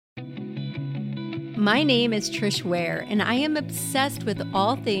My name is Trish Ware, and I am obsessed with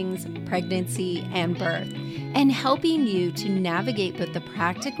all things pregnancy and birth, and helping you to navigate both the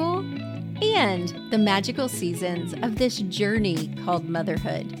practical and the magical seasons of this journey called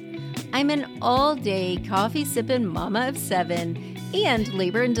motherhood. I'm an all-day coffee-sipping mama of 7 and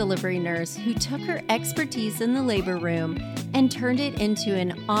labor and delivery nurse who took her expertise in the labor room and turned it into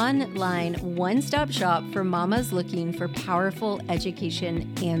an online one-stop shop for mamas looking for powerful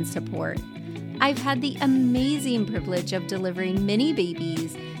education and support. I've had the amazing privilege of delivering many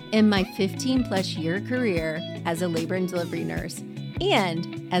babies in my 15-plus year career as a labor and delivery nurse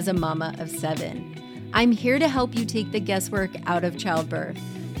and as a mama of 7. I'm here to help you take the guesswork out of childbirth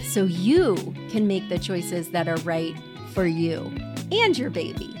so you can make the choices that are right for you and your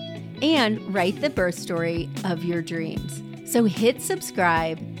baby and write the birth story of your dreams. So hit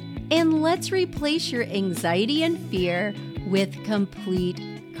subscribe and let's replace your anxiety and fear with complete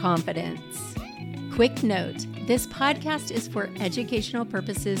confidence. Quick note, this podcast is for educational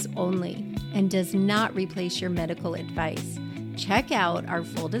purposes only and does not replace your medical advice. Check out our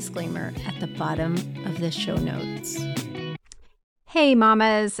full disclaimer at the bottom of the show notes. Hey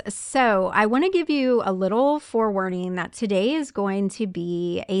mamas, so I want to give you a little forewarning that today is going to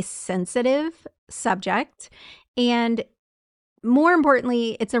be a sensitive subject, and more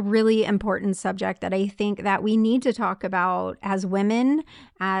importantly, it's a really important subject that I think that we need to talk about as women,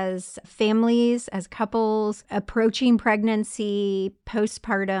 as families, as couples, approaching pregnancy,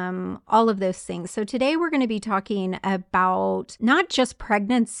 postpartum, all of those things. So today we're going to be talking about not just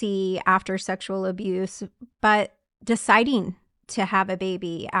pregnancy after sexual abuse, but deciding to have a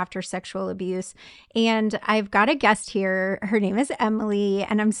baby after sexual abuse. And I've got a guest here. Her name is Emily,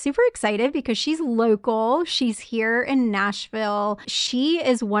 and I'm super excited because she's local. She's here in Nashville. She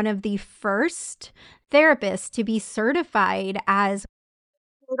is one of the first therapists to be certified as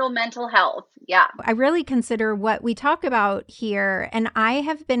total mental health. Yeah. I really consider what we talk about here, and I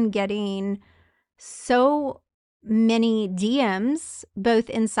have been getting so many DMs, both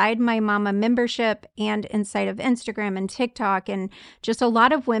inside my mama membership and inside of Instagram and TikTok, and just a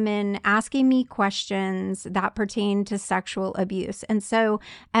lot of women asking me questions that pertain to sexual abuse. And so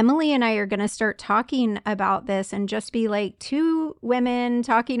Emily and I are going to start talking about this and just be like two women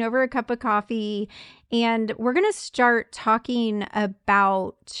talking over a cup of coffee. And we're going to start talking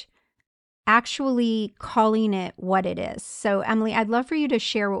about actually calling it what it is. So Emily, I'd love for you to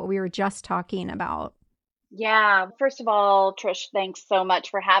share what we were just talking about. Yeah. First of all, Trish, thanks so much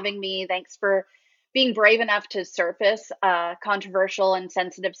for having me. Thanks for being brave enough to surface a controversial and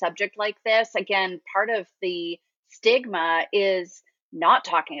sensitive subject like this. Again, part of the stigma is not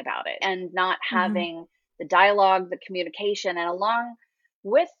talking about it and not having the dialogue, the communication. And along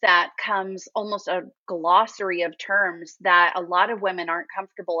with that comes almost a glossary of terms that a lot of women aren't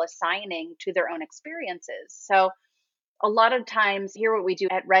comfortable assigning to their own experiences. So a lot of times here, what we do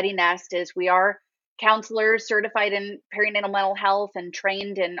at Ready Nest is we are counselors certified in perinatal mental health and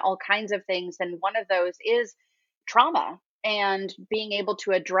trained in all kinds of things. And one of those is trauma and being able to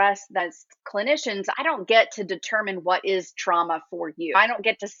address that. As clinicians, I don't get to determine what is trauma for you. I don't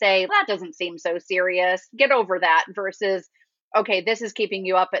get to say, that doesn't seem so serious. Get over that versus, okay, this is keeping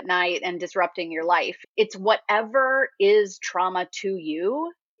you up at night and disrupting your life. It's whatever is trauma to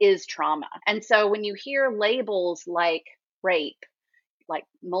you is trauma. And so when you hear labels like rape, like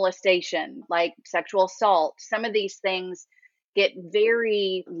molestation, like sexual assault, some of these things get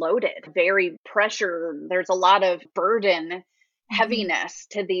very loaded, very pressure. There's a lot of burden, heaviness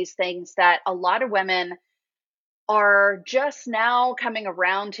to these things that a lot of women are just now coming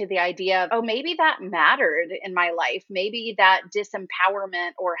around to the idea of, oh, maybe that mattered in my life. Maybe that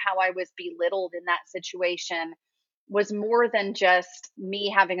disempowerment or how I was belittled in that situation was more than just me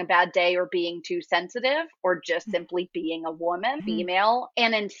having a bad day or being too sensitive or just simply being a woman, female,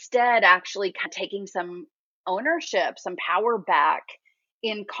 and instead actually taking some ownership, some power back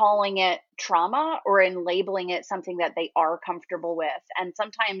in calling it trauma or in labeling it something that they are comfortable with. And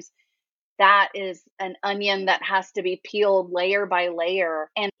sometimes that is an onion that has to be peeled layer by layer.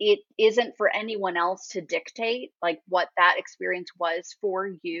 And it isn't for anyone else to dictate like what that experience was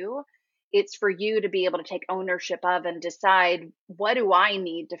for you. It's for you to be able to take ownership of and decide, what do I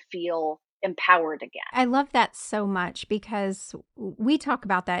need to feel empowered again? I love that so much because we talk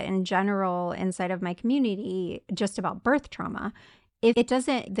about that in general inside of my community, just about birth trauma. If it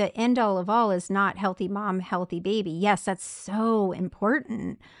doesn't, the end all of all is not healthy mom, healthy baby. Yes, that's so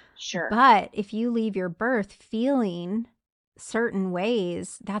important. Sure. But if you leave your birth feeling certain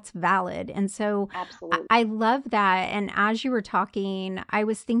ways, that's valid. And so Absolutely. I love that. And as you were talking, I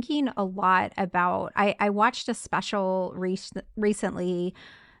was thinking a lot about, I watched a special recently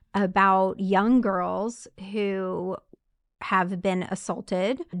about young girls who have been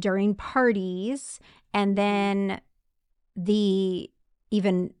assaulted during parties, and then the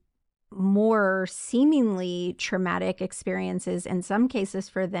even more seemingly traumatic experiences in some cases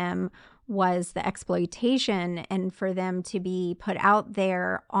for them was the exploitation and for them to be put out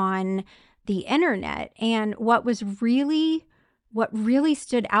there on the internet. And what really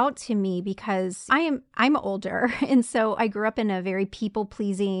stood out to me, because I'm older and so I grew up in a very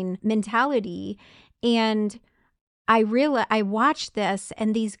people-pleasing mentality, and I watched this,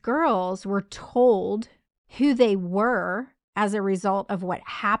 and these girls were told who they were as a result of what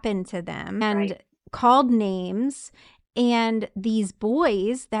happened to them, and called names. And these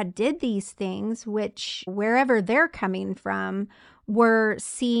boys that did these things, which wherever they're coming from, were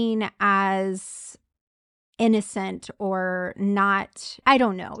seen as innocent or not, I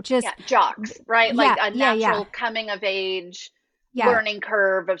don't know, just jocks, right? Like a natural yeah. coming of age learning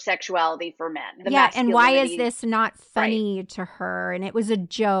curve of sexuality for men. And why is this not funny to her? And it was a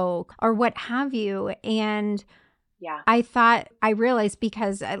joke or what have you. And I realized,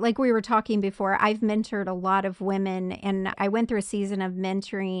 because like we were talking before, I've mentored a lot of women, and I went through a season of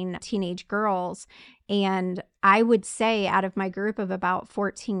mentoring teenage girls. And I would say out of my group of about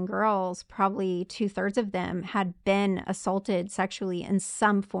 14 girls, probably 2/3 of them had been assaulted sexually in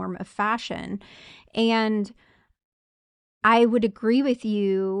some form of fashion. And I would agree with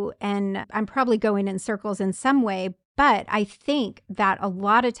you, and I'm probably going in circles in some way, but I think that a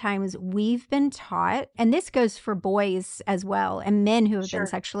lot of times we've been taught, and this goes for boys as well, and men who have been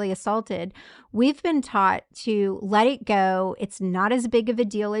sexually assaulted, we've been taught to let it go. It's not as big of a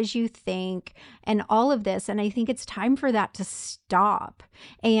deal as you think, and all of this. And I think it's time for that to stop.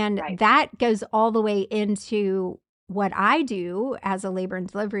 And that goes all the way into what I do as a labor and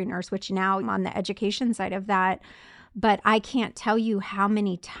delivery nurse, which now I'm on the education side of that. But I can't tell you how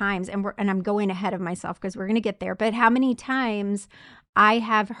many times, and I'm going ahead of myself because we're going to get there, but how many times I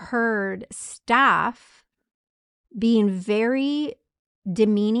have heard staff being very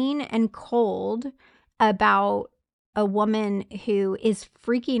demeaning and cold about a woman who is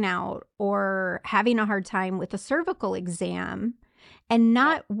freaking out or having a hard time with a cervical exam, and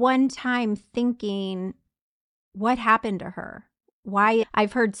not one time thinking, what happened to her? Why?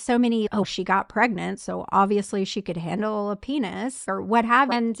 I've heard so many, she got pregnant, so obviously she could handle a penis or what have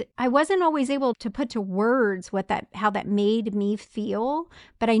you. And I wasn't always able to put to words how that made me feel,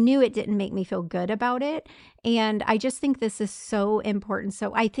 but I knew it didn't make me feel good about it. And I just think this is so important.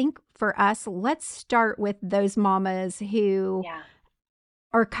 So I think for us, let's start with those mamas who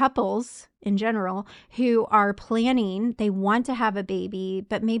are couples in general who are planning, they want to have a baby,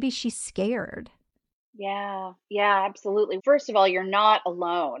 but maybe she's scared. Yeah, absolutely. First of all, you're not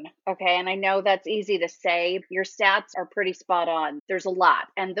alone. Okay. And I know that's easy to say. Your stats are pretty spot on. There's a lot.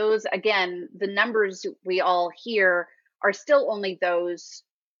 And those, again, the numbers we all hear are still only those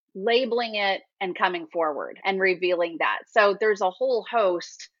labeling it and coming forward and revealing that. So there's a whole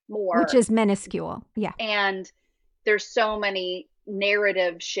host more. Which is minuscule. Yeah. And there's so many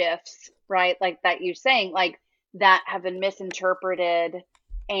narrative shifts, right? Like that you're saying, like that have been misinterpreted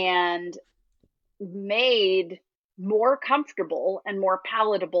and made more comfortable and more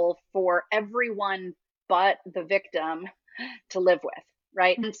palatable for everyone but the victim to live with,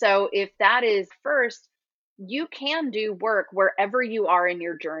 right? And so if that is first, you can do work wherever you are in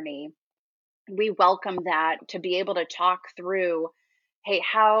your journey. We welcome that, to be able to talk through, hey,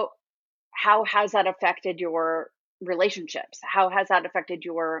 how has that affected your relationships? How has that affected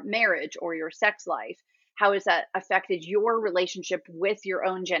your marriage or your sex life? How has that affected your relationship with your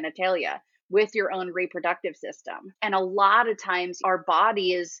own genitalia, with your own reproductive system? And a lot of times our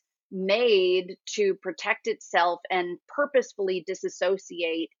body is made to protect itself and purposefully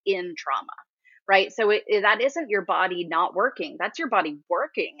disassociate in trauma, right? So that isn't your body not working. That's your body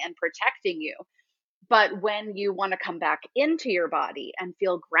working and protecting you. But when you want to come back into your body and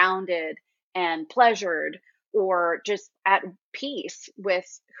feel grounded and pleasured, or just at peace with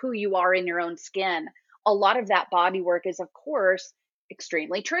who you are in your own skin, a lot of that body work is, of course,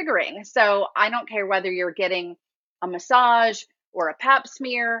 extremely triggering. So I don't care whether you're getting a massage or a pap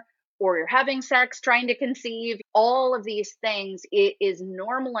smear or you're having sex, trying to conceive, all of these things, it is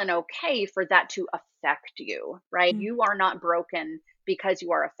normal and okay for that to affect you, right? Mm-hmm. You are not broken because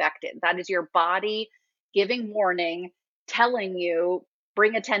you are affected. That is your body giving warning, telling you,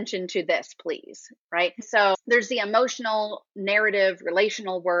 bring attention to this, please, right? So there's the emotional, narrative,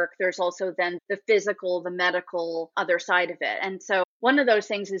 relational work. There's also then the physical, the medical other side of it. And so one of those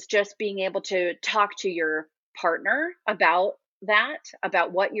things is just being able to talk to your partner about that,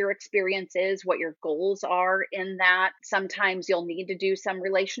 about what your experience is, what your goals are in that. Sometimes you'll need to do some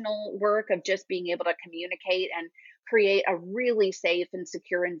relational work of just being able to communicate and create a really safe and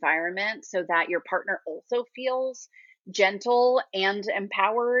secure environment so that your partner also feels gentle and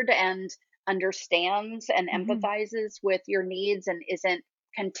empowered and understands and Mhm. empathizes with your needs and isn't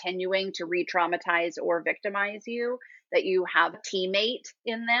continuing to re traumatize or victimize you, that you have a teammate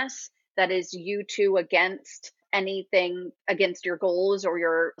in this that is you two against anything against your goals or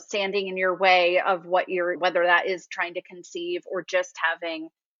you're standing in your way of what you're, whether that is trying to conceive or just having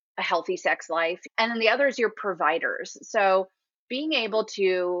a healthy sex life. And then the other is your providers. So being able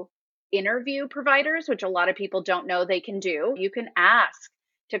to interview providers, which a lot of people don't know they can do, you can ask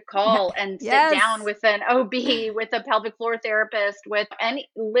to call and sit down Yes. with an OB, with a pelvic floor therapist, with any,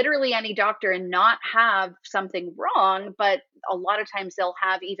 literally any doctor, and not have something wrong. But a lot of times they'll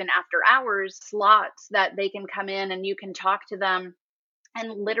have, even after hours slots, that they can come in and you can talk to them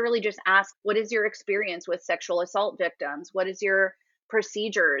and literally just ask, what is your experience with sexual assault victims? What is your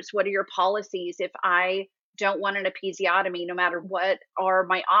procedures? What are your policies if I don't want an episiotomy? No matter what are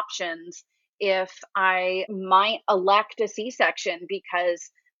my options if I might elect a C-section because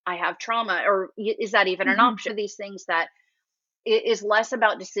I have trauma, or is that even an Mhm. option? These things that it is less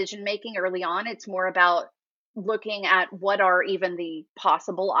about decision making early on. It's more about looking at what are even the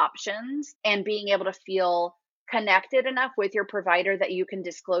possible options and being able to feel connected enough with your provider that you can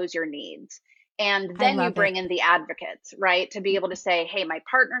disclose your needs. And I then you love it. bring in the advocates, right? To be able to say, hey, my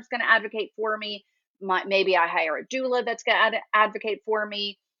partner's going to advocate for me. Maybe I hire a doula that's going to advocate for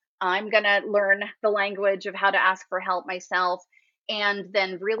me. I'm going to learn the language of how to ask for help myself. And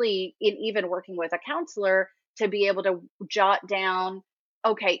then, really, in even working with a counselor, to be able to jot down,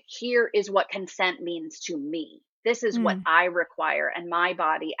 okay, here is what consent means to me. This is what Mm. I require and my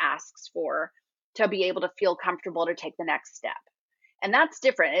body asks for to be able to feel comfortable to take the next step. And that's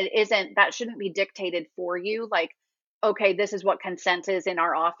different. It isn't, that shouldn't be dictated for you. Like, okay, this is what consent is in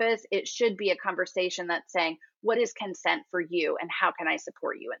our office. It should be a conversation that's saying, what is consent for you and how can I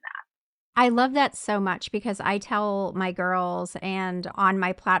support you in that? I love that so much because I tell my girls and on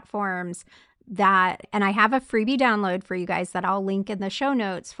my platforms that, and I have a freebie download for you guys that I'll link in the show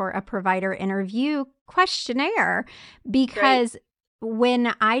notes for a provider interview questionnaire. Great. Because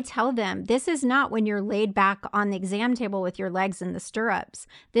when I tell them this is not when you're laid back on the exam table with your legs in the stirrups,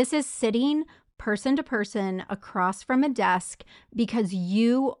 this is sitting person to person across from a desk because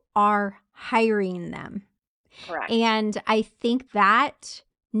you are hiring them. Correct. And I think that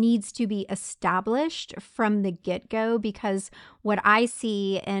needs to be established from the get go because what I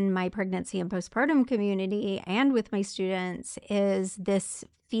see in my pregnancy and postpartum community and with my students is this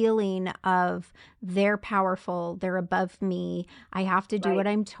feeling of they're powerful, they're above me, I have to do Right. what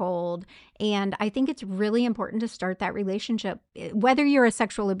I'm told. And I think it's really important to start that relationship, whether you're a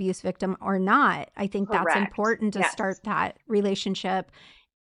sexual abuse victim or not. I think that's Correct. important to Yes. start that relationship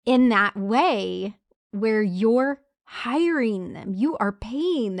in that way where you're hiring them, you are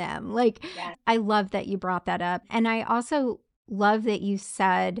paying them. Like, Yes. I love that you brought that up. And I also love that you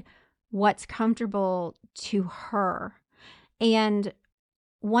said what's comfortable to her. And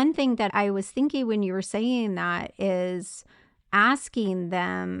one thing that I was thinking when you were saying that is asking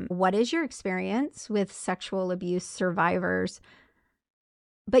them, what is your experience with sexual abuse survivors?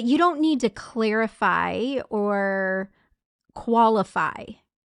 But you don't need to clarify or qualify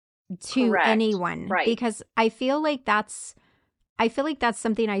to Correct. anyone Right. because I feel like that's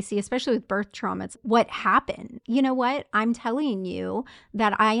something I see, especially with birth traumas. What happened? You know what? I'm telling you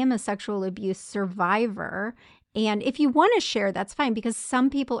that I am a sexual abuse survivor. And if you want to share, that's fine because some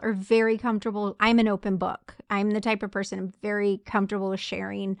people are very comfortable. I'm an open book. I'm the type of person I'm very comfortable with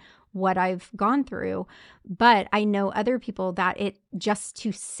sharing what I've gone through. But I know other people that it just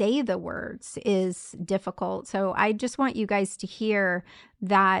to say the words is difficult. So I just want you guys to hear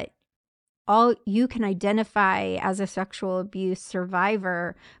that all you can identify as a sexual abuse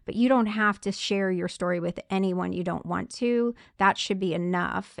survivor, but you don't have to share your story with anyone you don't want to. That should be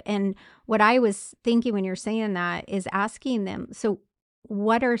enough. And what I was thinking when you're saying that is asking them, so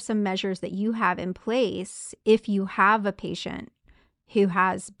what are some measures that you have in place if you have a patient who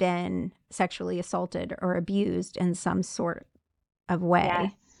has been sexually assaulted or abused in some sort of Yes. way,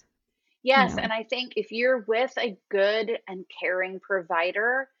 you Yes. know? And I think if you're with a good and caring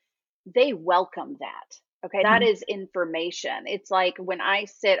provider, they welcome that. Okay. That Mhm. is information. It's like when I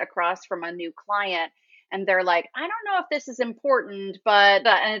sit across from a new client and they're like, I don't know if this is important, but,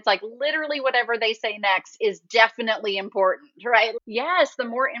 and it's like literally whatever they say next is definitely important, right? Yes. The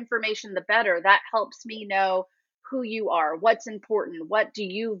more information, the better. That helps me know who you are, what's important, what do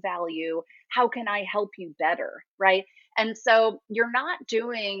you value, how can I help you better, right? And so you're not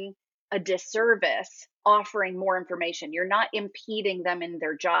doing a disservice offering more information. You're not impeding them in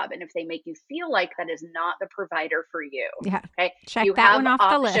their job. And if they make you feel like that is not the provider for you, Yeah. okay, Check you that have one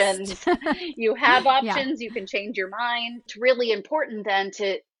off the list. options. You have Yeah. options. You can change your mind. It's really important then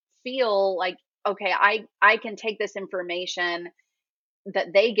to feel like, okay, I can take this information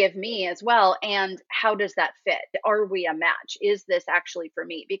that they give me as well. And how does that fit? Are we a match? Is this actually for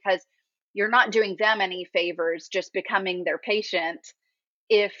me? Because you're not doing them any favors just becoming their patient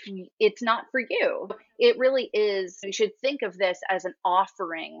if it's not for you. It really is. You should think of this as an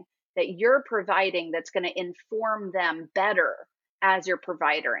offering that you're providing that's going to inform them better as your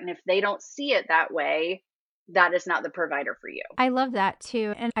provider. And if they don't see it that way, that is not the provider for you. I love that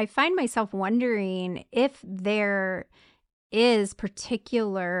too. And I find myself wondering if there is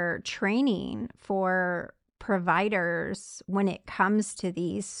particular training for providers when it comes to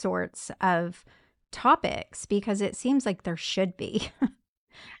these sorts of topics, because it seems like there should be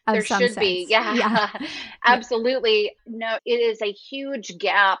of There some should be. sense. Yeah. Yeah, Yeah. absolutely. No, it is a huge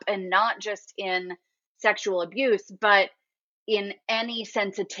gap, and not just in sexual abuse, but in any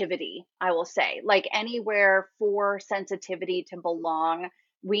sensitivity, I will say. Like anywhere for sensitivity to belong,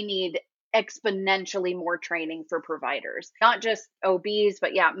 we need exponentially more training for providers, not just OBs,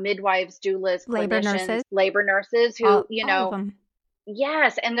 but yeah, midwives, doulas, Labor clinicians, nurses, labor nurses who, all of them.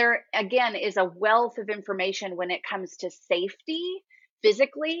 yes, and there again is a wealth of information when it comes to safety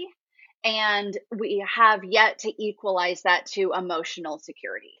physically, and we have yet to equalize that to emotional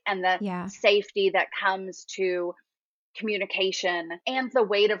security and the Yeah. safety that comes to communication and the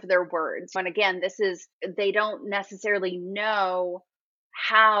weight of their words. And again, this is they don't necessarily know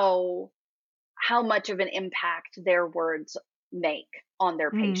how much of an impact their words make on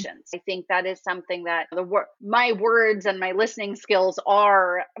their Mm. patients. I think that is something that my words and my listening skills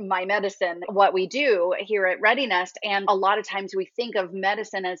are my medicine, what we do here at Ready Nest. And a lot of times we think of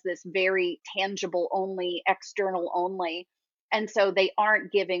medicine as this very tangible only, external only. And so they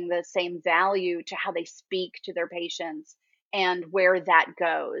aren't giving the same value to how they speak to their patients and where that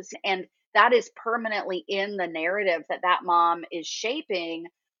goes. And that is permanently in the narrative that that mom is shaping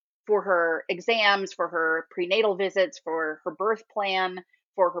for her exams, for her prenatal visits, for her birth plan,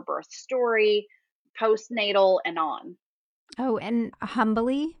 for her birth story, postnatal, and on. Oh, and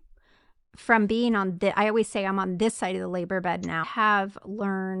humbly, from being on I always say I'm on this side of the labor bed now, have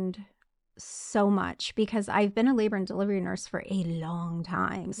learned so much because I've been a labor and delivery nurse for a long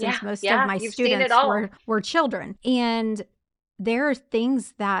time, Yeah, since most of yeah, my you've seen it students all. were children. And there are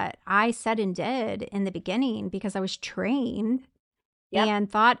things that I said and did in the beginning because I was trained Yep,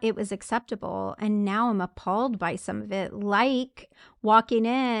 and thought it was acceptable. And now I'm appalled by some of it, like walking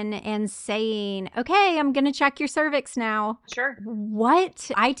in and saying, okay, I'm going to check your cervix now. sure.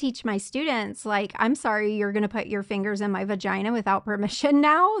 What? I teach my students, like, I'm sorry, you're going to put your fingers in my vagina without permission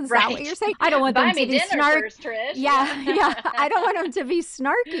now? Is that what you're Right. saying? I don't want Buy them me to be dinner snarky. first, Trish. Yeah, yeah. I don't want them to be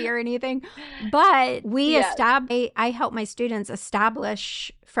snarky or anything. But Yes, I help my students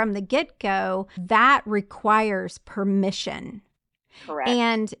establish from the get-go that requires permission. correct.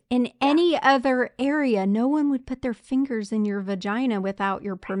 And in Yeah, any other area, no one would put their fingers in your vagina without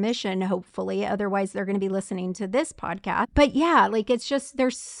your right. permission, hopefully. Otherwise, they're going to be listening to this podcast. But yeah, like it's just,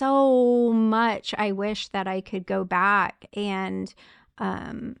 there's so much I wish that I could go back and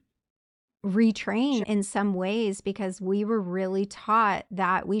retrain Sure. in some ways, because we were really taught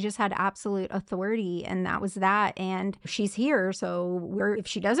that we just had absolute authority and that was that. And she's here. So if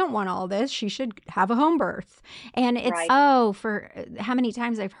she doesn't want all this, she should have a home birth. And it's, Right. for how many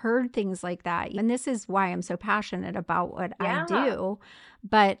times I've heard things like that. And this is why I'm so passionate about what I Yeah. do.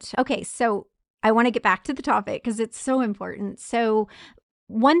 But okay, so I want to get back to the topic because it's so important. So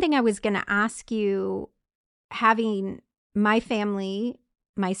one thing I was going to ask you, having my family,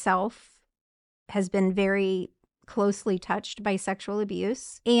 myself, has been very closely touched by sexual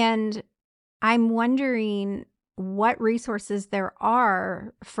abuse. And I'm wondering what resources there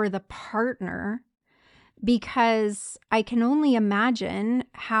are for the partner, because I can only imagine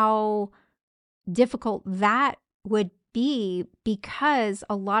how difficult that would be, because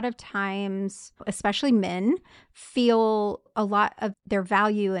a lot of times, especially men, feel a lot of their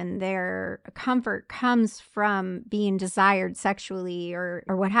value and their comfort comes from being desired sexually or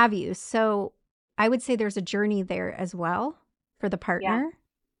what have you. So I would say there's a journey there as well for the Yeah, partner.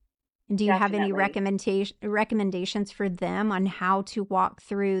 And do you have any definitely. recommendations for them on how to walk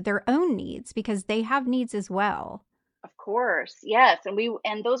through their own needs, because they have needs as well? Of course. Yes.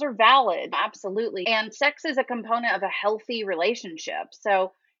 And those are valid. Absolutely. And sex is a component of a healthy relationship.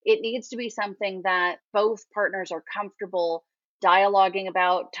 So it needs to be something that both partners are comfortable dialoguing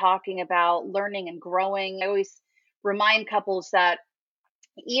about, talking about, learning and growing. I always remind couples that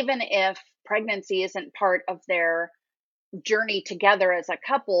even if pregnancy isn't part of their journey together as a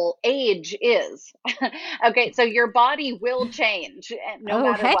couple, age is. Okay, so your body will change no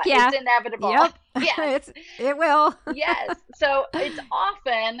Oh, matter heck what. yeah. It's inevitable. Yep. Yes. It will. Yes. So it's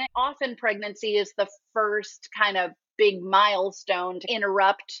often pregnancy is the first kind of big milestone to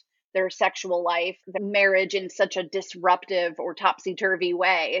interrupt their sexual life, the marriage in such a disruptive or topsy-turvy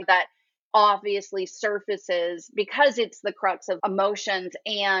way that obviously surfaces because it's the crux of emotions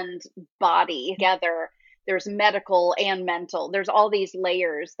and body together. There's medical and mental. There's all these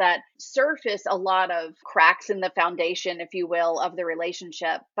layers that surface a lot of cracks in the foundation, if you will, of the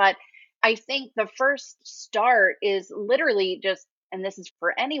relationship. But I think the first start is literally just, and this is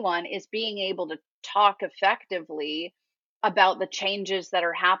for anyone, is being able to talk effectively about the changes that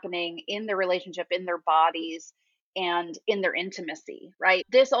are happening in the relationship, in their bodies, and in their intimacy, right?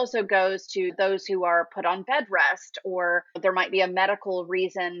 This also goes to those who are put on bed rest, or there might be a medical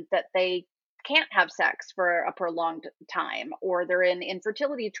reason that they can't have sex for a prolonged time, or they're in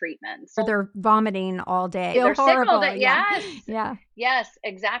infertility treatments. Or they're vomiting all day. They're sick all Horrible. day. Yeah. Yes. Yeah. Yes,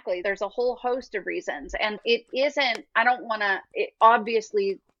 exactly. There's a whole host of reasons. And it isn't, I don't want to,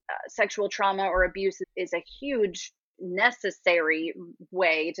 obviously, sexual trauma or abuse is a huge necessary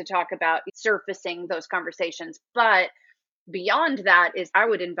way to talk about surfacing those conversations. But beyond that is I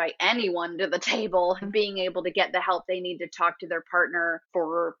would invite anyone to the table being able to get the help they need to talk to their partner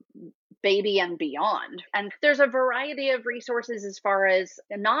for baby and beyond. And there's a variety of resources, as far as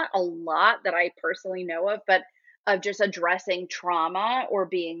not a lot that I personally know of, but of just addressing trauma or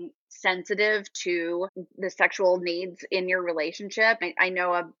being sensitive to the sexual needs in your relationship. I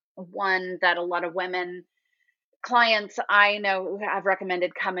know of one that a lot of women clients I know have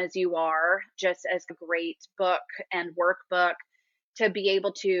recommended, Come As You Are, just as a great book and workbook to be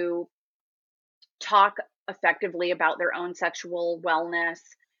able to talk effectively about their own sexual wellness,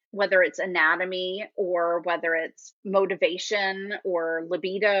 whether it's anatomy or whether it's motivation or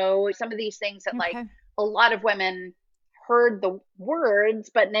libido, some of these things that like Okay. a lot of women heard the words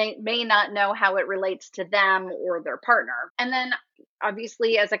but may not know how it relates to them or their partner. And then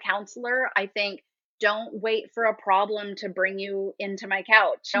obviously as a counselor, I think don't wait for a problem to bring you into my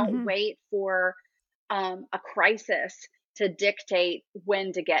couch. Don't wait for a crisis to dictate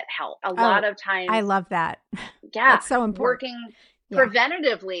when to get help. A lot of times, I love that. yeah, That's so important. working Yeah.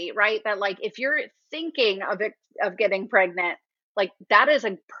 preventatively, right? That like if you're thinking of getting pregnant, like that is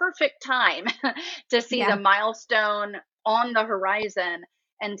a perfect time to see Yeah. the milestone on the horizon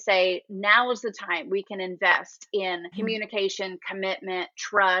and say, now is the time we can invest in communication, commitment,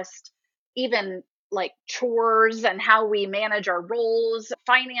 trust, even like chores and how we manage our roles,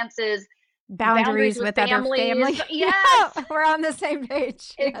 finances, Boundaries with other families. family. Yes. Yeah, we're on the same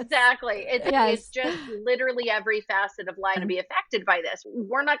page. Yes. Exactly. It's Yes. just literally every facet of life to be affected by this.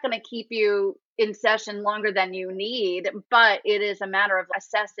 We're not going to keep you in session longer than you need, but it is a matter of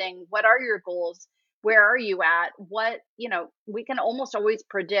assessing what are your goals? Where are you at? We can almost always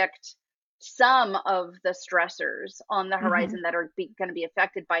predict some of the stressors on the horizon that are going to be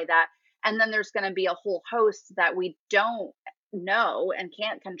affected by that. And then there's going to be a whole host that we don't know and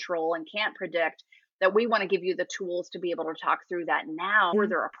can't control and can't predict, that we want to give you the tools to be able to talk through that now or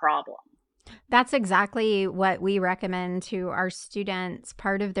they're a problem. That's exactly what we recommend to our students.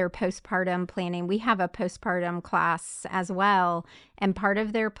 Part of their postpartum planning, we have a postpartum class as well. And part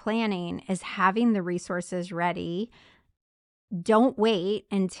of their planning is having the resources ready. Don't wait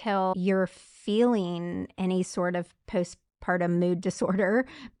until you're feeling any sort of postpartum mood disorder,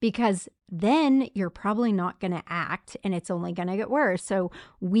 because then you're probably not going to act and it's only going to get worse. So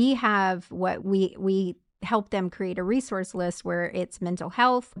we have what we help them create a resource list where it's mental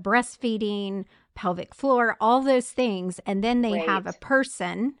health, breastfeeding, pelvic floor, all those things. And then they have a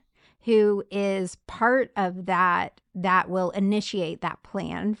person who is part of that will initiate that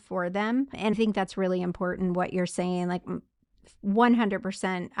plan for them. And I think that's really important what you're saying, like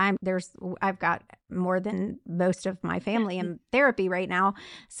 100%. I've got more than most of my family in therapy right now.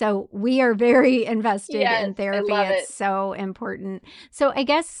 So we are very invested in therapy. It's so important. So I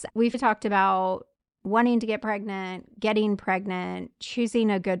guess we've talked about wanting to get pregnant, getting pregnant,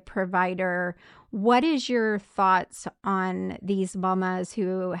 choosing a good provider. What is your thoughts on these mamas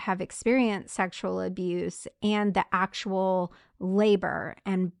who have experienced sexual abuse and the actual labor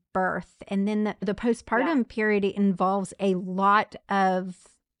and birth? And then the postpartum period involves a lot of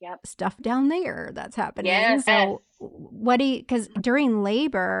stuff down there that's happening. Yes. So because during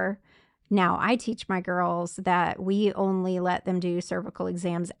labor, now I teach my girls that we only let them do cervical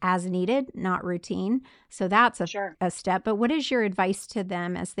exams as needed, not routine. So that's a step. But what is your advice to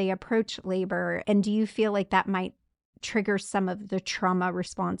them as they approach labor? And do you feel like that might triggers some of the trauma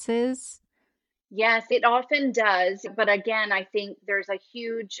responses? Yes, it often does. But again, I think there's a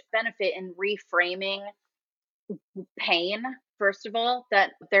huge benefit in reframing pain. First of all,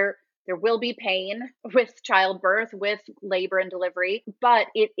 that there will be pain with childbirth, with labor and delivery, but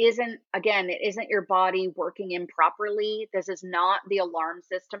it isn't your body working improperly. This is not the alarm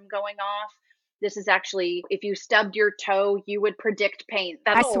system going off. This is actually, if you stubbed your toe, you would predict pain.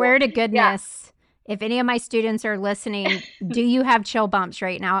 I swear to Yeah. goodness, if any of my students are listening, do you have chill bumps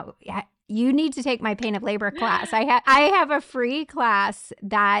right now? You need to take my pain of labor class. I have a free class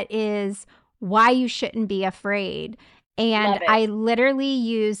that is why you shouldn't be afraid. And Love it. I literally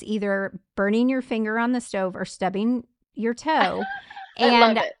use either burning your finger on the stove or stubbing your toe. I love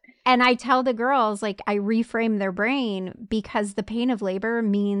And it. and I tell the girls, like, I reframe their brain because the pain of labor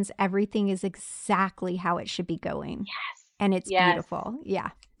means everything is exactly how it should be going. Yes. And it's Yes. beautiful.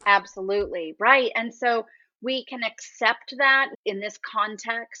 Yeah. Absolutely. Right. And so we can accept that in this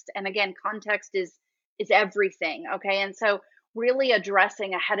context. And again, context is everything. Okay. And so really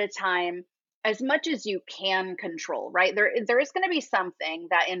addressing ahead of time as much as you can control, right? There is going to be something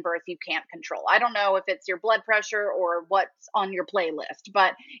that in birth you can't control. I don't know if it's your blood pressure or what's on your playlist,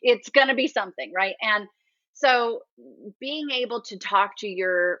 but it's going to be something, right? And so being able to talk to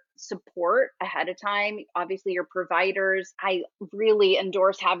your support ahead of time, obviously your providers, I really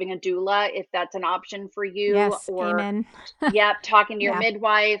endorse having a doula if that's an option for you, Yes. or Amen. talking to your Yeah.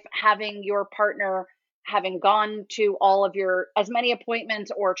 midwife, having your partner having gone to all of your as many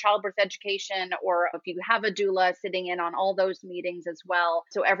appointments or childbirth education, or if you have a doula sitting in on all those meetings as well,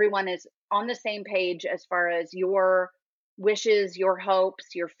 so everyone is on the same page as far as your wishes, your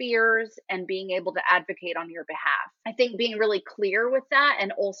hopes, your fears, and being able to advocate on your behalf. I think being really clear with that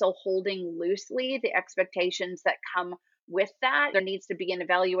and also holding loosely the expectations that come with that. There needs to be an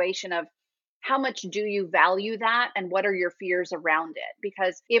evaluation of how much do you value that and what are your fears around it?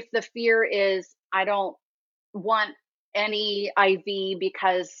 Because if the fear is, I don't want any IV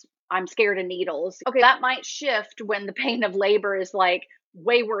because I'm scared of needles, okay, that might shift when the pain of labor is like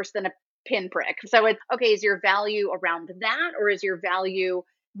way worse than a pinprick. So it's okay, is your value around that, or is your value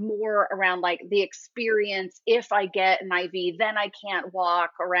more around like the experience? If I get an IV, then I can't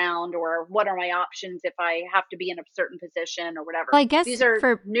walk around, or what are my options if I have to be in a certain position or whatever? Well, I guess These are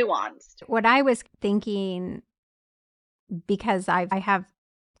for nuanced. what I was thinking, because I have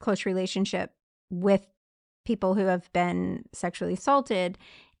close relationship with people who have been sexually assaulted,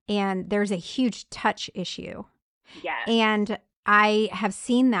 and there's a huge touch issue. Yes. And I have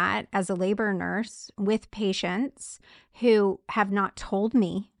seen that as a labor nurse with patients who have not told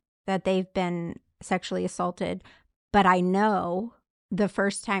me that they've been sexually assaulted, but I know the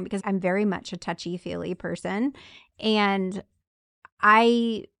first time because I'm very much a touchy-feely person. And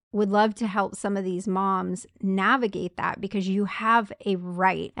I would love to help some of these moms navigate that, because you have a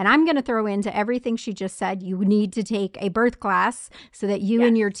right. And I'm going to throw into everything she just said. You need to take a birth class so that you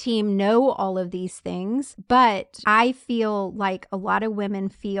and your team know all of these things. But I feel like a lot of women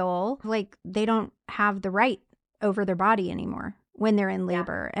feel like they don't have the right over their body anymore when they're in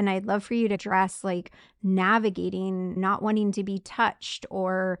labor. And I'd love for you to address like navigating not wanting to be touched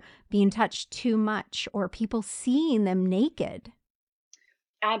or being touched too much or people seeing them naked.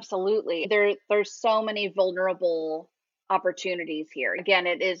 Absolutely. There's so many vulnerable opportunities here. Again,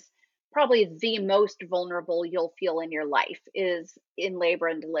 it is probably the most vulnerable you'll feel in your life is in labor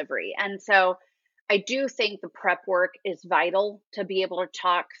and delivery. And so I do think the prep work is vital to be able to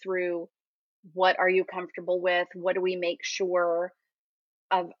talk through what are you comfortable with? What do we make sure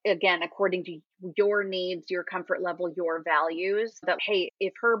of, again, according to your needs, your comfort level, your values, that, hey,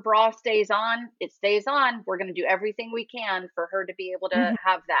 if her bra stays on, it stays on. We're going to do everything we can for her to be able to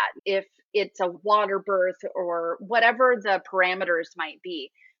have that. If it's a water birth or whatever the parameters might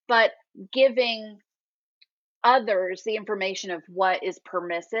be, but giving others the information of what is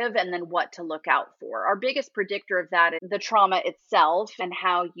permissive and then what to look out for. Our biggest predictor of that is the trauma itself and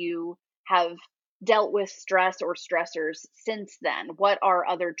how you have dealt with stress or stressors since then. What are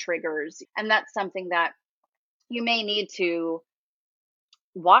other triggers? And that's something that you may need to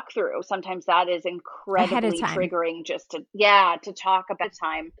walk through. Sometimes that is incredibly triggering just to talk about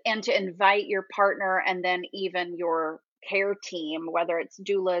time and to invite your partner and then even your care team, whether it's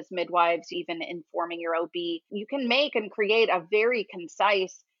doulas, midwives, even informing your OB. You can make and create a very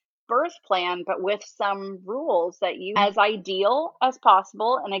concise birth plan, but with some rules that you as ideal as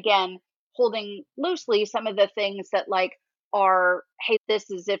possible. And again, holding loosely some of the things that like are, hey,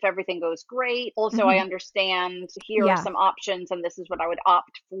 this is if everything goes great. Also, I understand here are some options and this is what I would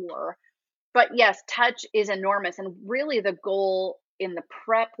opt for. But yes, touch is enormous. And really the goal in the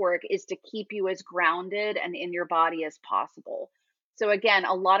prep work is to keep you as grounded and in your body as possible. So again,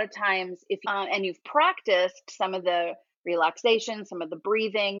 a lot of times if and you've practiced some of the relaxation, some of the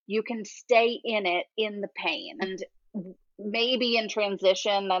breathing, you can stay in it in the pain. And maybe in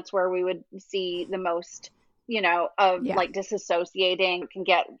transition, that's where we would see the most, of like disassociating. It can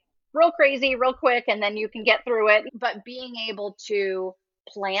get real crazy real quick and then you can get through it. But being able to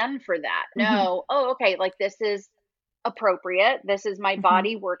plan for that, know, oh, okay, like this is appropriate. This is my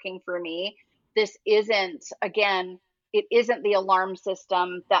body working for me. This isn't, again, it isn't the alarm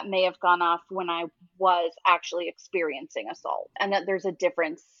system that may have gone off when I was actually experiencing assault, and that there's a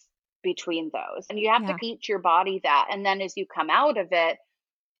difference between those. And you have to teach your body that. And then as you come out of it,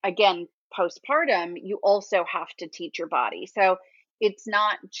 again, postpartum, you also have to teach your body. So it's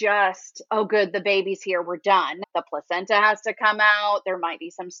not just, oh, good, the baby's here, we're done. The placenta has to come out. There might be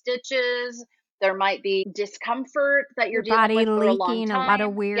some stitches. There might be discomfort that you're dealing with for a long time. A lot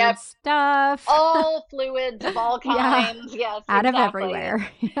of weird stuff. All fluids of all kinds. Yes, out of everywhere.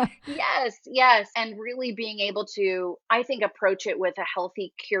 Yes. And really being able to, I think, approach it with a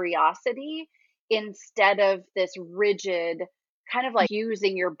healthy curiosity instead of this rigid kind of like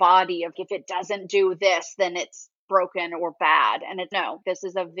using your body of, if it doesn't do this, then it's broken or bad. And this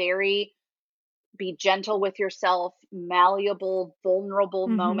is a very be gentle with yourself, malleable, vulnerable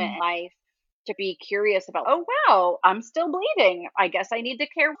moment in life. To be curious about, oh, wow, I'm still bleeding. I guess I need to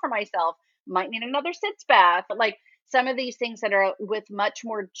care for myself. Might need another sitz bath. But like some of these things that are with much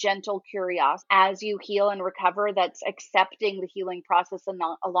more gentle curiosity as you heal and recover, that's accepting the healing process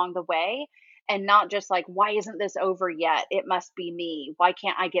along the way. And not just like, why isn't this over yet? It must be me. Why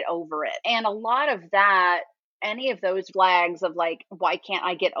can't I get over it? And a lot of that, any of those flags of like, why can't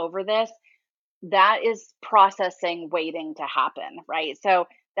I get over this? That is processing waiting to happen, right? So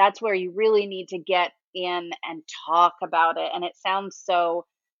that's where you really need to get in and talk about it. And it sounds so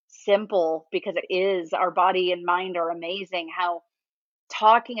simple because it is. Our body and mind are amazing. How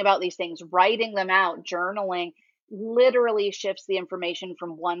talking about these things, writing them out, journaling, literally shifts the information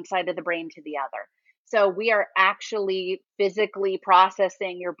from one side of the brain to the other. So we are actually physically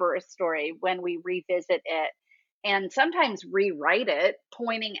processing your birth story when we revisit it and sometimes rewrite it,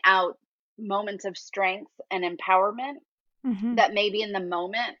 pointing out moments of strength and empowerment that maybe in the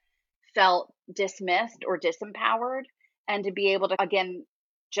moment felt dismissed or disempowered. And to be able to, again,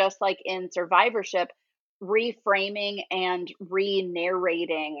 just like in survivorship, reframing and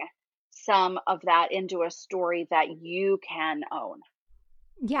re-narrating some of that into a story that you can own.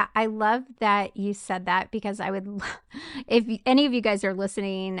 Yeah, I love that you said that because I would, if any of you guys are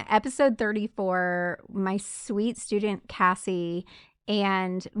listening, episode 34, my sweet student Cassie.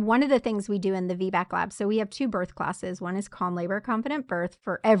 And one of the things we do in the VBAC lab, so we have 2 birth classes. One is Calm Labor, Confident Birth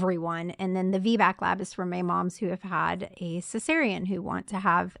for everyone. And then the VBAC lab is for my moms who have had a cesarean, who want to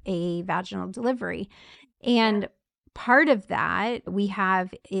have a vaginal delivery. And part of that,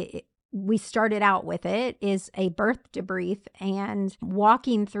 we started out with it is a birth debrief and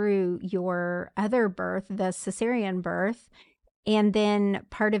walking through your other birth, the cesarean birth. And then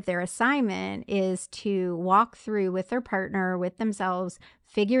part of their assignment is to walk through with their partner, with themselves,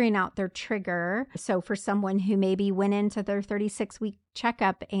 figuring out their trigger. So for someone who maybe went into their 36-week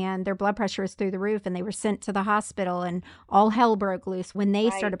checkup and their blood pressure was through the roof and they were sent to the hospital and all hell broke loose, when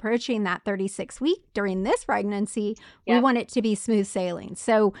they start approaching that 36th week during this pregnancy, we want it to be smooth sailing.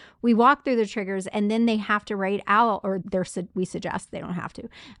 So we walk through the triggers and then they have to write out, or we suggest they don't have to,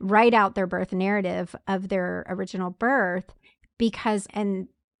 write out their birth narrative of their original birth. Because, I'm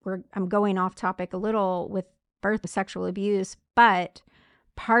going off topic a little with birth sexual abuse, but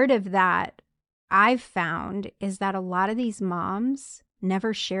part of that I've found is that a lot of these moms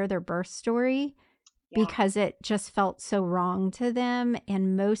never share their birth story because it just felt so wrong to them.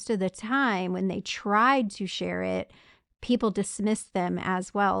 And most of the time when they tried to share it, people dismiss them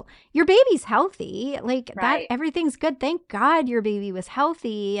as, well, your baby's healthy, like that, everything's good. Thank God your baby was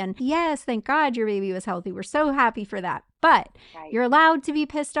healthy. And yes, thank God your baby was healthy. We're so happy for that. But you're allowed to be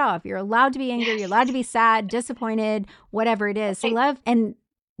pissed off. You're allowed to be angry. You're allowed to be sad, disappointed, whatever it is. And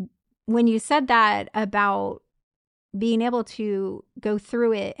when you said that about being able to go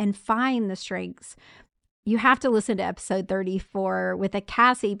through it and find the strengths, you have to listen to episode 34 with a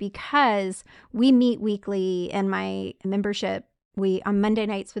Cassie, because we meet weekly in my membership. We on Monday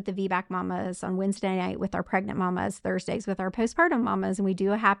nights with the VBAC mamas, on Wednesday night with our pregnant mamas, Thursdays with our postpartum mamas, and we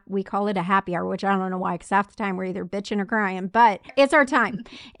do we call it a happy hour, which I don't know why, because half the time we're either bitching or crying, but it's our time.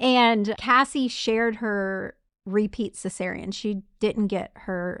 And Cassie shared her repeat cesarean. She didn't get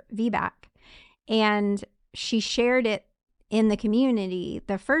her VBAC, and she shared it in the community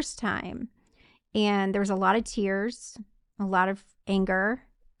the first time. And there was a lot of tears, a lot of anger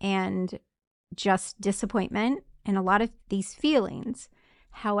and just disappointment and a lot of these feelings.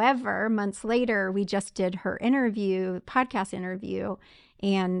 However, months later, we just did her podcast interview,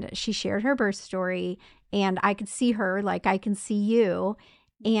 and she shared her birth story, and I could see her like I can see you.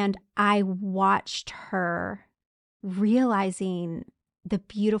 And I watched her realizing the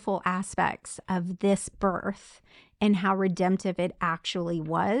beautiful aspects of this birth and how redemptive it actually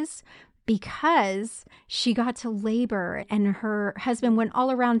was, because she got to labor and her husband went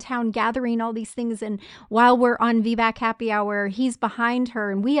all around town gathering all these things. And while we're on VBAC happy hour, he's behind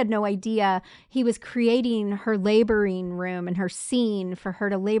her, and we had no idea he was creating her laboring room and her scene for her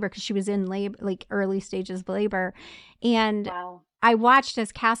to labor, because she was in labor, like early stages of labor. And wow. I watched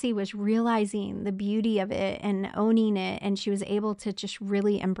as Cassie was realizing the beauty of it and owning it, and she was able to just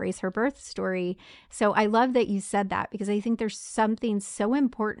really embrace her birth story. So I love that you said that, because I think there's something so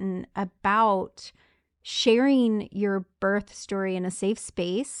important about sharing your birth story in a safe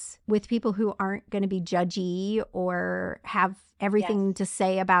space with people who aren't going to be judgy or have everything to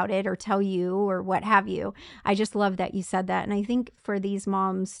say about it or tell you or what have you. I just love that you said that. And I think for these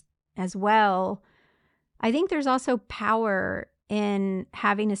moms as well, I think there's also power in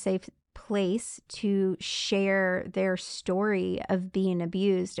having a safe place to share their story of being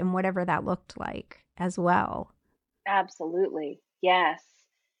abused and whatever that looked like as well. Absolutely. Yes.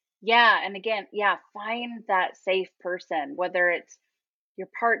 Yeah. And again, find that safe person, whether it's your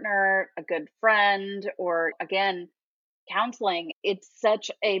partner, a good friend, or again, counseling. It's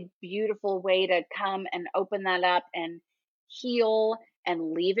such a beautiful way to come and open that up and heal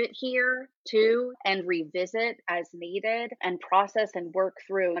and leave it here too, and revisit as needed and process and work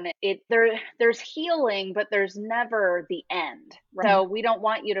through. And there's healing, but there's never the end. Right? So we don't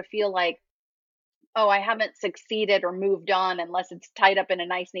want you to feel like, oh, I haven't succeeded or moved on unless it's tied up in a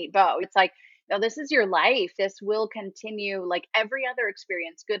nice, neat bow. It's like, no, this is your life. This will continue like every other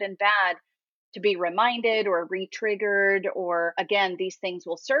experience, good and bad, to be reminded or re-triggered, or again, these things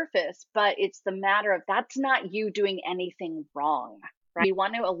will surface, but it's the matter of that's not you doing anything wrong, right? We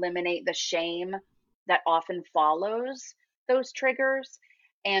want to eliminate the shame that often follows those triggers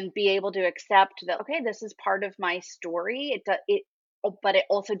and be able to accept that, okay, this is part of my story. But it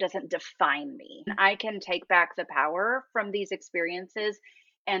also doesn't define me. I can take back the power from these experiences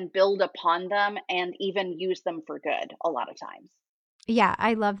and build upon them and even use them for good a lot of times. Yeah,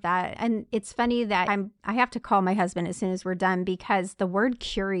 I love that. And it's funny that I have to call my husband as soon as we're done, because the word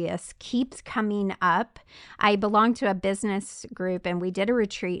curious keeps coming up. I belong to a business group, and we did a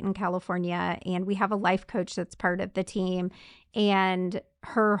retreat in California, and we have a life coach that's part of the team, and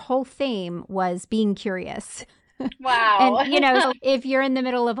her whole theme was being curious. Wow. And, if you're in the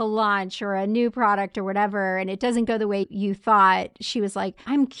middle of a launch or a new product or whatever, and it doesn't go the way you thought, she was like,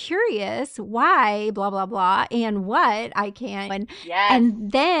 I'm curious why, blah, blah, blah, and what I can.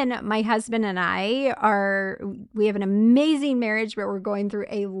 And then my husband and we have an amazing marriage, but we're going through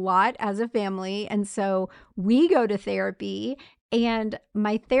a lot as a family. And so we go to therapy. And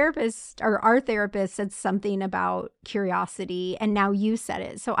our therapist said something about curiosity, and now you said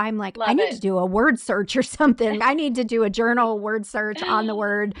it. So I'm like, I need to do a word search or something. I need to do a journal word search on the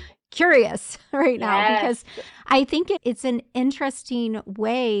word curious right now, because I think it's an interesting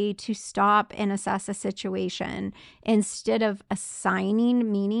way to stop and assess a situation instead of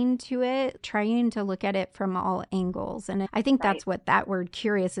assigning meaning to it, trying to look at it from all angles. And I think that's what that word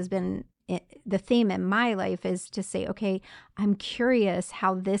curious has been. The theme in my life is to say, okay, I'm curious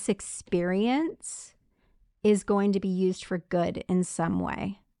how this experience is going to be used for good in some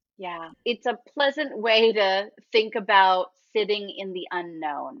way. Yeah, it's a pleasant way to think about sitting in the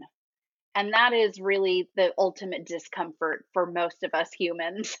unknown. And that is really the ultimate discomfort for most of us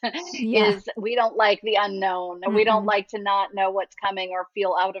humans is we don't like the unknown. Mm-hmm. We don't like to not know what's coming or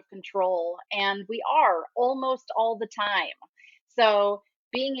feel out of control. And we are almost all the time. So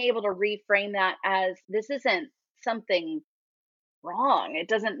being able to reframe that as this isn't something wrong. It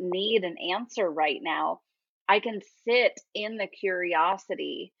doesn't need an answer right now. I can sit in the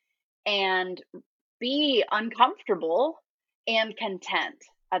curiosity and be uncomfortable and content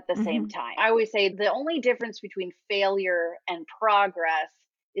at the same time. I always say the only difference between failure and progress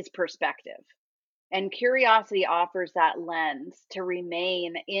is perspective. And curiosity offers that lens to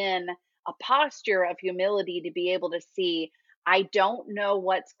remain in a posture of humility, to be able to see, I don't know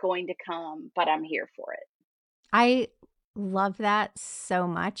what's going to come, but I'm here for it. I love that so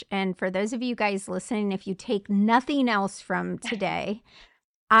much. And for those of you guys listening, if you take nothing else from today,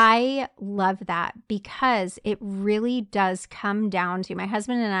 I love that, because it really does come down to, my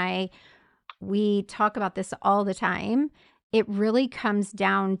husband and I, we talk about this all the time, it really comes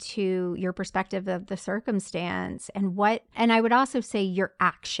down to your perspective of the circumstance and I would also say your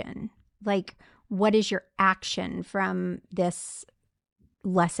action. Like, what is your action from this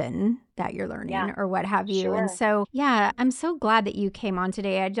lesson that you're learning or what have you? Sure. And so, I'm so glad that you came on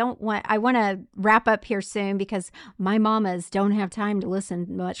today. I want to wrap up here soon because my mamas don't have time to listen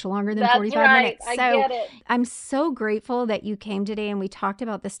much longer than 45 minutes. So I get it. I'm so grateful that you came today and we talked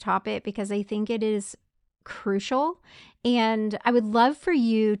about this topic because I think it is crucial. And I would love for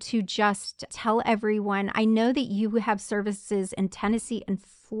you to just tell everyone, I know that you have services in Tennessee and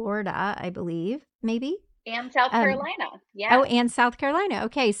Florida, I believe, maybe? And South Carolina. Yeah. Oh, and South Carolina.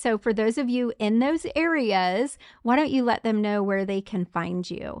 Okay. So for those of you in those areas, why don't you let them know where they can find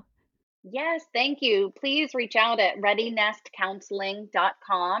you? Yes, thank you. Please reach out at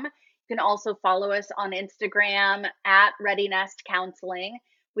readynestcounseling.com. You can also follow us on Instagram at Ready Nest Counseling.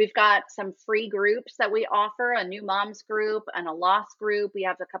 We've got some free groups that we offer, a new moms group and a lost group. We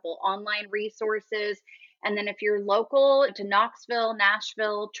have a couple online resources. And then if you're local to Knoxville,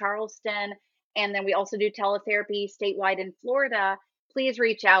 Nashville, Charleston, and then we also do teletherapy statewide in Florida, please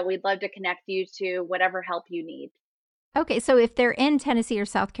reach out. We'd love to connect you to whatever help you need. Okay, so if they're in Tennessee or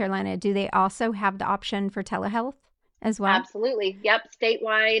South Carolina, do they also have the option for telehealth as well? Absolutely. Yep,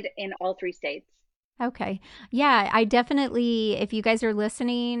 statewide in all 3 states. Okay. Yeah, I definitely, if you guys are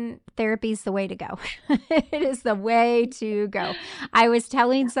listening, therapy's the way to go. It is the way to go. I was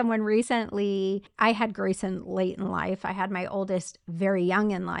telling someone recently, I had Grayson late in life. I had my oldest very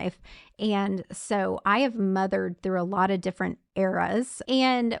young in life. And so I have mothered through a lot of different eras.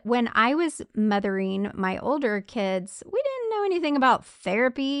 And when I was mothering my older kids, we didn't know anything about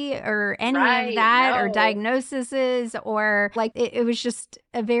therapy or any of that or diagnoses or like it was just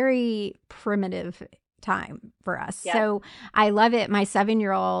a very primitive time for us. Yeah. So I love it. My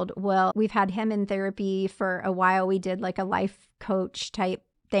 7-year-old, we've had him in therapy for a while. We did like a life coach type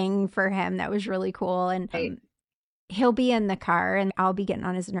thing for him. That was really cool. And he'll be in the car and I'll be getting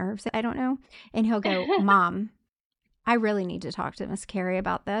on his nerves. I don't know. And he'll go, Mom, I really need to talk to Miss Carrie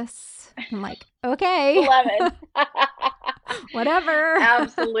about this. I'm like, okay. Love it. Whatever.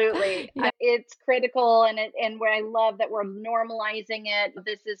 Absolutely. Yeah. It's critical. And where I love that we're normalizing it.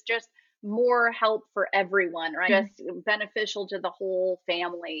 This is just more help for everyone, right? Just beneficial to the whole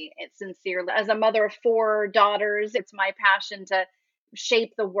family. It's sincerely, as a mother of 4 daughters, it's my passion to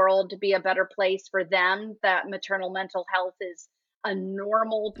shape the world to be a better place for them. That maternal mental health is a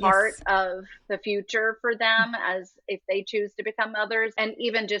normal part of the future for them as if they choose to become mothers, and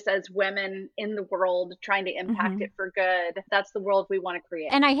even just as women in the world trying to impact it for good. That's the world we want to create.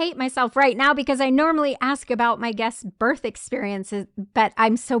 And I hate myself right now because I normally ask about my guests' birth experiences, but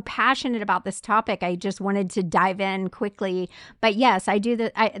I'm so passionate about this topic. I just wanted to dive in quickly. But yes, I do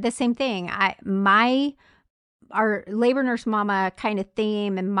the same thing. Our Labor Nurse Mama kind of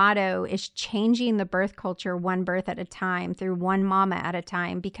theme and motto is changing the birth culture one birth at a time through one mama at a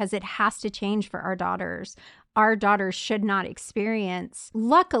time, because it has to change for our daughters. Our daughters should not experience.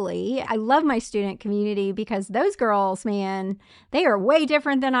 Luckily, I love my student community because those girls, man, they are way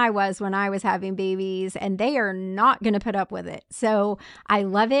different than I was when I was having babies, and they are not going to put up with it. So I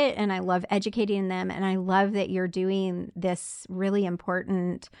love it, and I love educating them, and I love that you're doing this really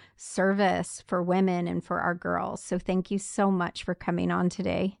important service for women and for our girls. So thank you so much for coming on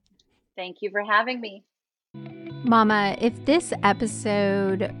today. Thank you for having me. Mama, if this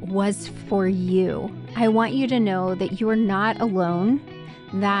episode was for you, I want you to know that you are not alone,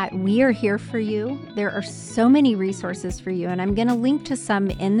 that we are here for you. There are so many resources for you, and I'm going to link to some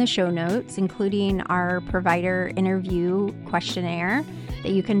in the show notes, including our provider interview questionnaire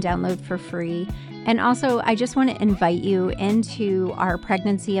that you can download for free. And also, I just want to invite you into our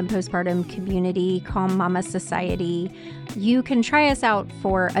pregnancy and postpartum community, Calm Mama Society. You can try us out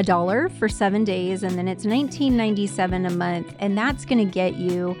for $1 for 7 days, and then it's $19.97 a month. And that's going to get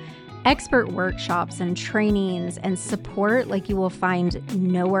you expert workshops and trainings and support like you will find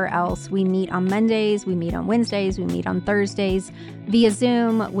nowhere else. We meet on Mondays, we meet on Wednesdays, we meet on Thursdays via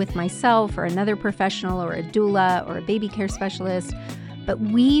Zoom with myself or another professional or a doula or a baby care specialist. But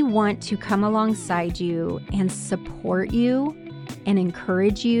we want to come alongside you and support you and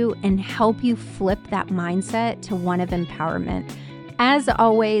encourage you and help you flip that mindset to one of empowerment. As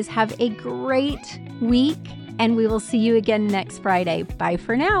always, have a great week, and we will see you again next Friday. Bye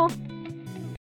for now.